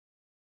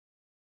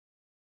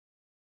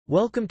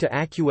Welcome to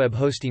AccuWeb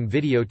Hosting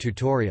video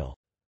tutorial.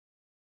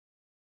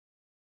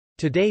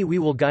 Today we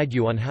will guide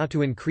you on how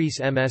to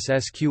increase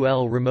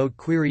MSSQL remote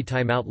query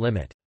timeout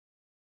limit.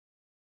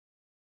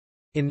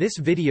 In this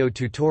video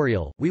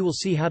tutorial, we will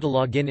see how to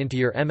log in into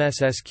your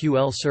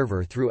MSSQL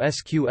server through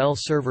SQL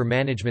Server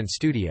Management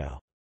Studio.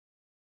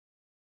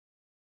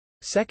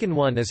 Second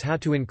one is how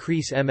to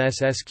increase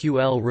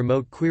MSSQL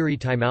remote query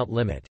timeout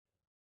limit.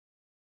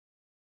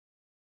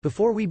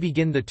 Before we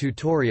begin the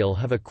tutorial,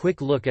 have a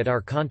quick look at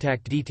our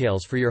contact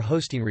details for your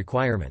hosting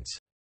requirements.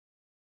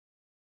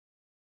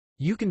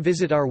 You can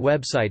visit our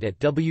website at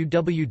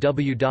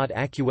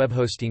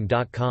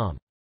www.accuwebhosting.com.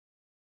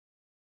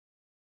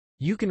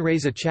 You can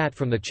raise a chat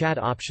from the chat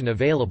option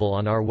available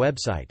on our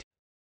website.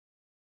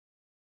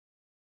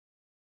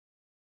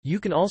 You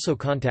can also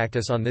contact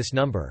us on this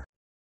number.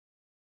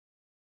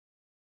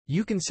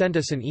 You can send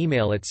us an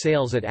email at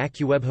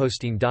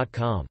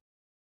sales@accuwebhosting.com.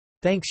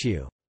 Thanks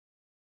you.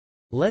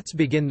 Let's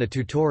begin the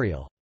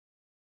tutorial.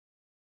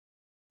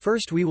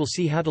 First we will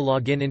see how to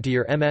log in into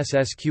your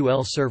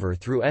MSSQL server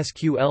through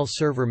SQL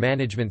Server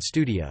Management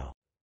Studio.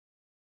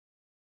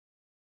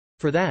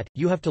 For that,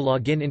 you have to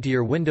log in into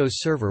your Windows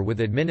server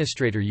with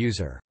administrator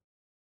user.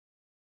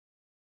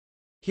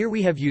 Here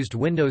we have used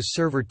Windows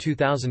Server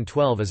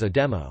 2012 as a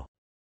demo.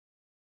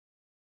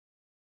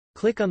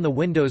 Click on the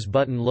Windows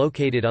button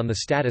located on the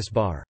status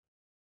bar.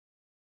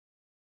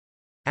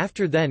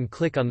 After then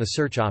click on the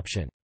search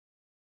option.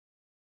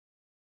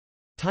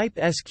 Type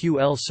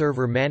SQL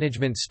Server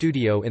Management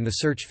Studio in the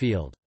search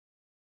field.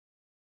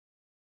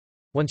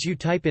 Once you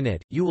type in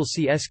it, you will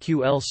see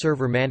SQL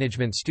Server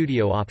Management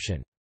Studio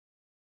option.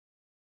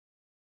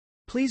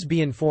 Please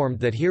be informed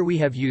that here we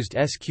have used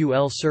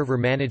SQL Server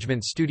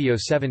Management Studio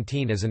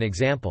 17 as an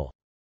example.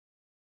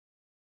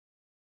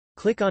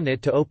 Click on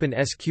it to open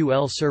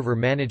SQL Server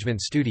Management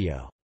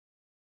Studio.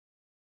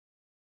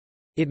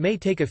 It may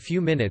take a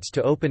few minutes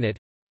to open it.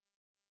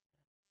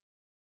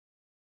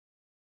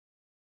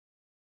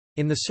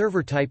 In the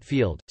server type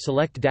field,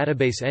 select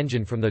Database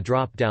Engine from the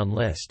drop-down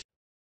list.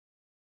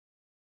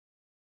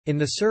 In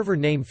the server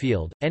name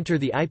field, enter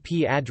the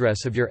IP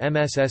address of your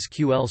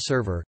MSSQL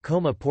server,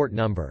 port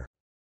number.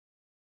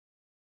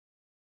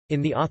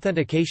 In the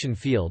authentication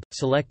field,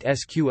 select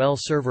SQL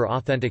Server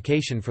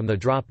Authentication from the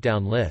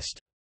drop-down list.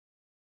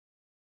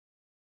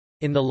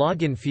 In the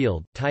login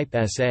field, type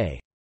SA.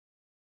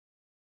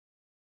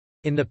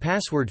 In the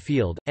password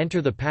field,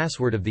 enter the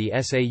password of the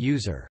SA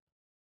user.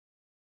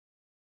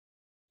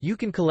 You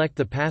can collect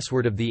the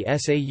password of the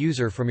SA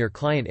user from your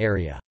client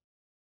area.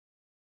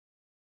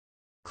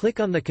 Click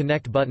on the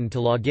Connect button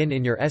to log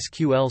in your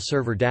SQL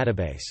Server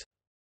database.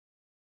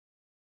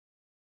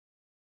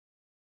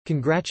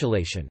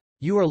 Congratulations!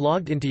 You are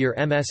logged into your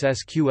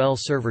MSSQL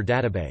Server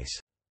database.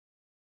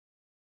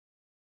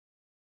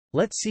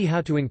 Let's see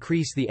how to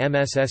increase the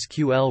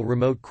MSSQL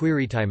remote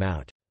query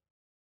timeout.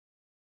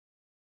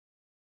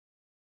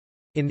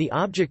 In the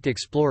Object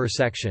Explorer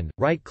section,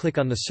 right-click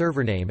on the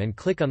server name and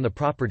click on the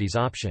Properties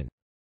option.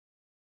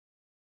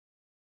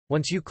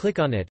 Once you click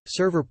on it,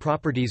 Server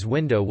Properties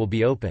window will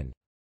be opened.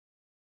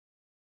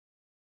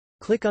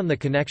 Click on the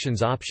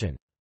Connections option.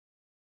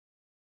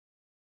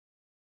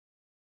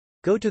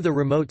 Go to the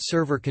Remote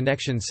Server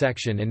Connections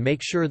section and make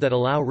sure that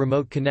Allow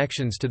Remote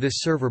Connections to this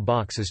server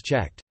box is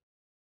checked.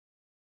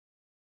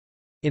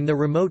 In the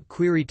Remote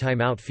Query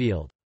Timeout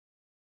field,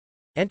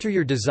 enter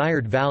your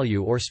desired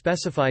value or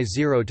specify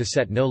 0 to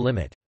set no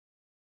limit.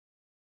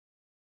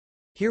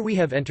 Here we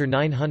have enter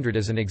 900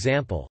 as an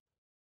example.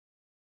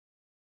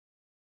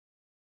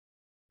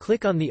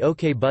 Click on the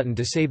OK button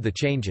to save the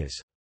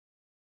changes.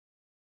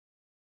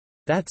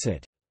 That's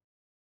it.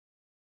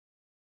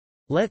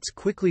 Let's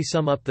quickly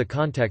sum up the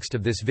context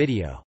of this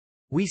video.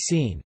 We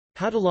seen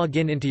how to log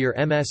in into your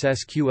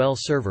MSSQL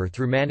server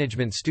through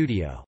Management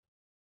Studio.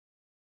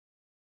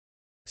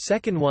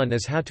 Second one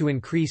is how to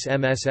increase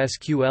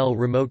MSSQL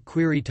remote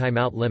query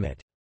timeout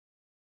limit.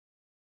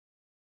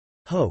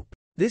 Hope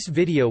this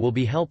video will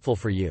be helpful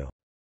for you.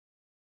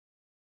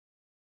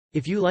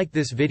 If you like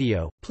this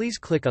video, please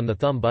click on the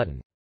thumb button.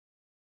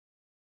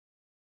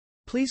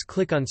 Please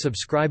click on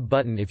subscribe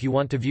button if you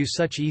want to view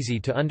such easy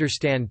to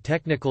understand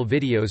technical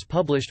videos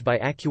published by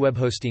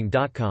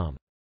AccuWebHosting.com.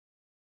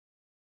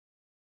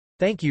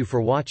 Thank you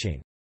for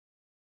watching.